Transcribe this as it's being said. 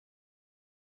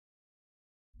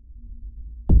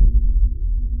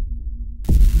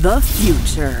the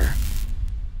future.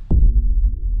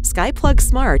 SkyPlug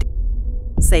Smart,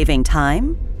 saving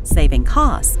time, saving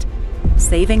cost,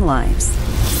 saving lives.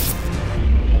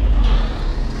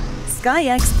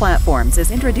 SKYX Platforms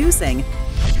is introducing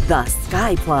the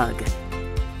SkyPlug,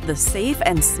 the safe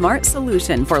and smart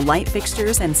solution for light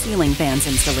fixtures and ceiling fans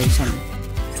installation.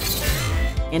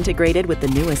 Integrated with the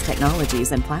newest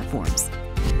technologies and platforms,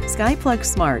 SkyPlug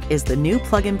Smart is the new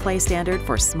plug-and-play standard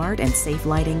for smart and safe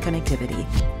lighting connectivity.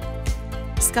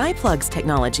 SkyPlug's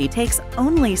technology takes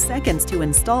only seconds to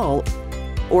install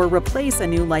or replace a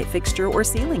new light fixture or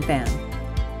ceiling fan,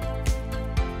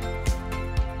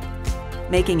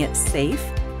 making it safe,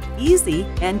 easy,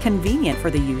 and convenient for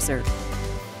the user.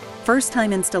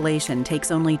 First-time installation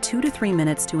takes only 2 to 3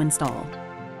 minutes to install.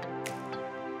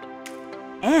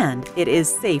 And it is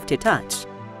safe to touch.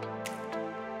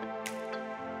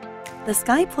 The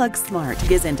SkyPlug Smart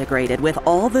is integrated with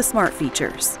all the smart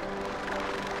features,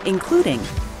 including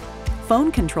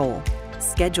phone control,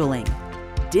 scheduling,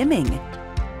 dimming,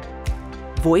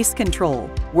 voice control,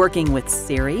 working with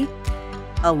Siri,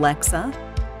 Alexa,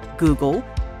 Google,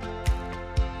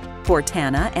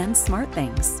 Cortana, and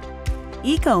SmartThings,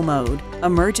 Eco Mode,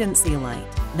 emergency light,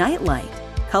 night light,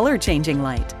 color changing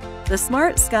light. The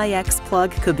Smart SkyX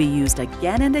plug could be used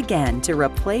again and again to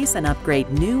replace and upgrade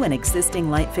new and existing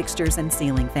light fixtures and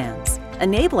ceiling fans,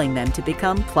 enabling them to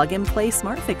become plug-and-play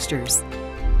smart fixtures.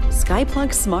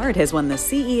 SkyPlug Smart has won the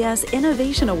CES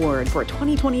Innovation Award for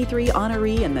 2023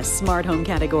 honoree in the Smart Home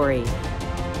category.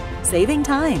 Saving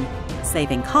time,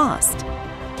 saving cost,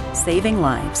 saving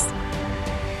lives.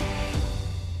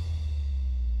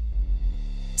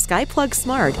 SkyPlug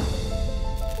Smart,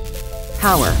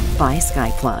 power by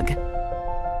SkyPlug.